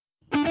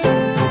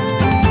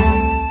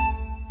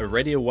a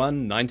Radio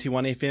 1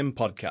 91 FM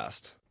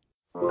podcast.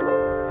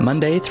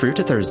 Monday through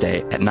to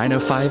Thursday at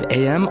 9:05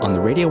 a.m. on the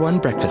Radio 1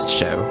 Breakfast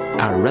Show,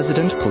 our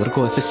resident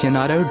political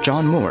aficionado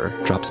John Moore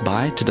drops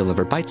by to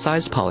deliver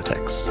bite-sized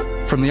politics.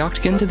 From the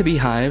Octagon to the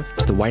Beehive,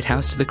 to the White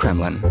House to the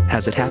Kremlin.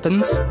 As it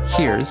happens,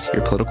 here's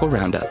your political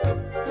roundup.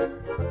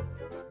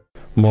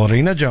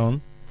 Morena,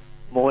 John.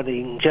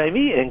 Morning,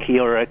 Jamie, and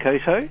kia ora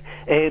koutou.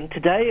 And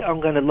today I'm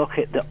going to look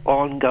at the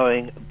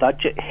ongoing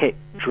budget hack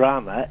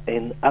drama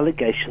and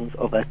allegations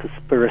of a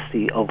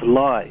conspiracy of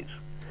lies.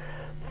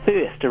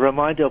 First, a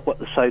reminder of what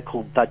the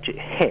so-called budget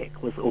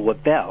hack was all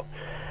about.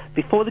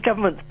 Before the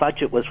government's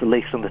budget was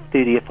released on the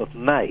 30th of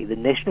May, the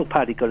National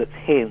Party got its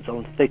hands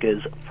on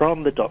figures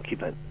from the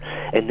document,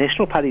 and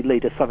National Party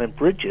leader Simon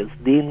Bridges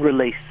then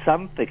released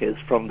some figures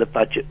from the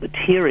budget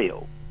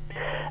material.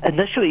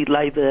 Initially,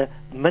 Labour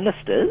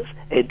ministers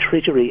and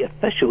Treasury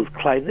officials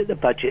claimed that the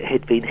budget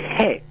had been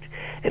hacked,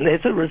 and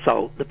as a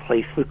result, the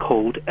police were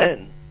called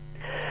in.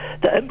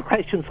 The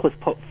implications was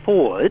put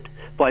forward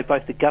by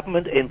both the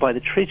government and by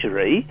the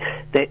Treasury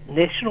that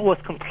National was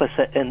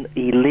complicit in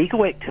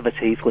illegal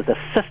activities with a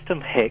system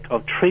hack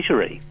of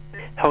Treasury.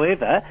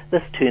 However,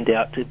 this turned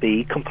out to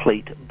be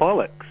complete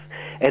bollocks,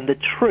 and the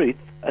truth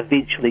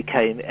eventually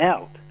came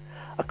out.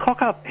 A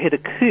cock-up had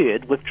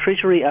occurred with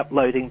Treasury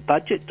uploading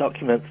budget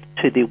documents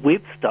to their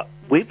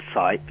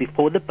website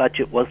before the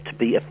budget was to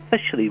be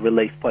officially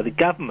released by the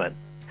government.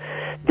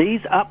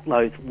 These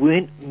uploads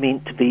weren't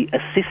meant to be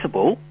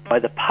accessible by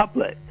the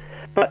public,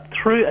 but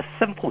through a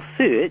simple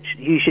search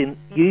using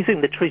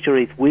the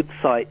Treasury's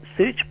website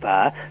search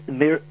bar,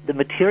 the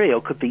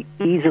material could be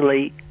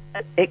easily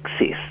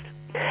accessed.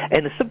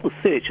 And a simple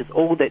search is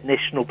all that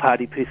National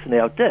Party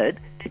personnel did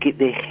to get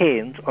their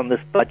hands on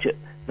this budget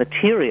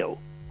material.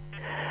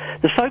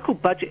 The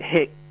so-called budget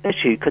hack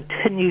issue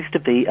continues to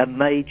be a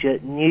major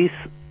news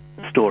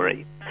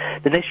story.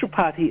 The National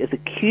Party is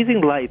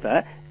accusing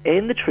Labour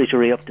and the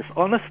Treasury of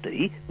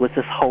dishonesty with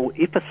this whole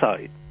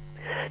episode.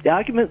 The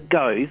argument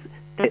goes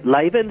that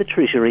Labour and the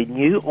Treasury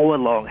knew all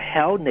along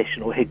how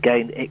National had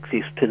gained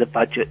access to the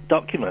budget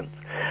documents.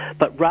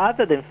 But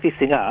rather than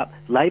fessing up,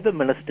 Labour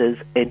ministers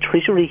and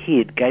Treasury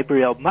head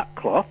Gabriel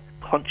Mutcliffe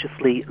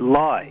consciously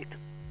lied.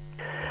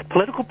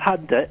 Political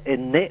pundit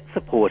and Nat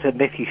supporter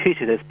Matthew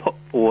Hutton has put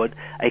forward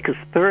a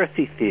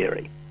conspiracy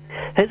theory.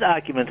 His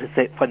argument is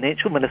that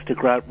Financial Minister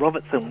Grant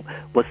Robertson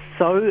was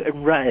so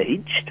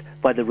enraged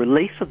by the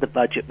release of the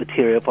budget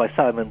material by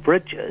Simon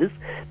Bridges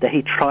that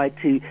he tried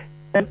to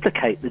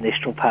implicate the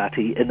National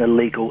Party in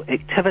illegal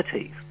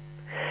activities.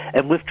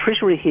 And with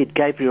Treasury head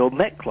Gabriel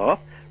Mutcliffe,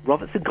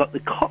 Robertson got the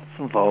cops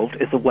involved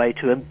as a way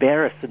to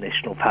embarrass the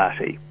National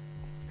Party.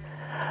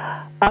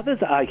 Others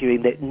are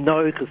arguing that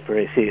no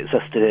conspiracy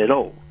existed at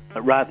all,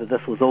 but rather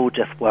this was all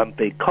just one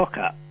big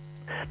cock-up.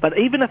 But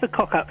even if a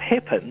cock-up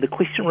happened, the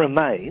question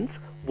remains,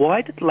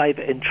 why did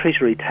Labour and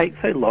Treasury take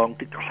so long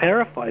to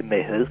clarify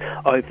matters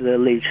over the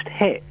alleged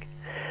hack?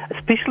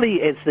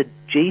 Especially as the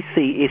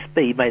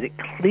GCSB made it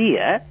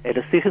clear at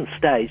a certain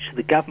stage to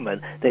the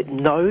government that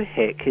no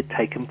hack had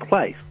taken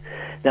place.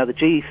 Now, the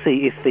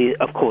GCSB,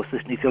 of course,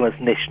 is New Zealand's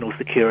national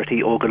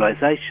security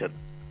organisation.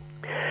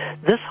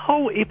 This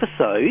whole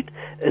episode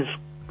is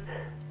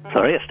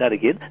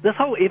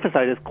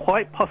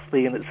quite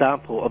possibly an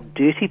example of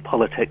dirty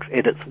politics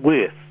at its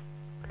worst.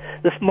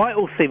 This might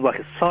all seem like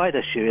a side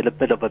issue and a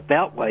bit of a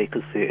beltway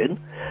concern,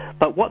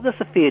 but what this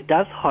affair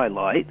does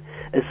highlight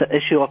is the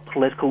issue of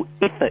political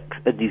ethics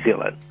in New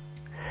Zealand.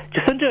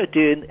 Jacinda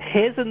Ardern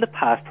has in the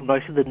past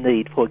promoted the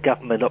need for a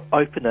government of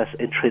openness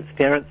and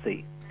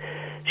transparency.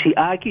 She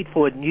argued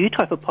for a new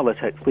type of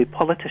politics where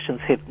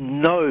politicians have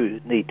no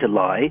need to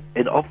lie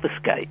and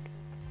obfuscate.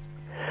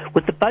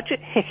 With the budget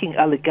hacking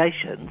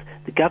allegations,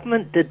 the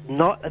government did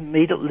not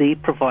immediately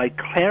provide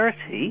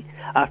clarity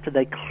after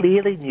they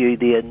clearly knew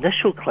their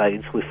initial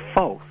claims were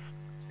false.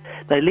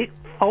 They let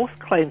false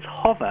claims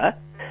hover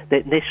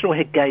that National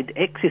had gained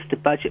access to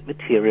budget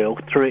material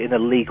through an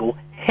illegal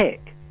hack.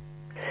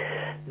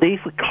 These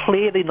were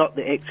clearly not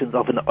the actions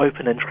of an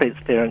open and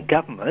transparent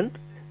government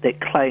that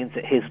claims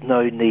it has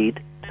no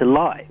need to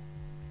lie.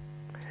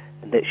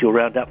 And that's your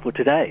roundup for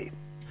today.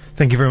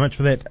 Thank you very much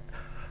for that,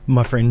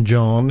 my friend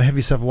John. Have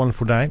yourself a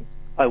wonderful day.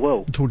 I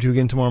will. Talk to you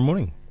again tomorrow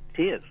morning.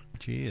 Cheers.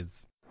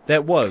 Cheers.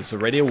 That was a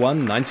Radio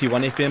 1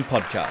 91 FM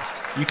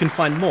podcast. You can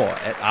find more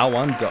at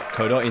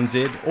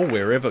r1.co.nz or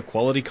wherever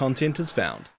quality content is found.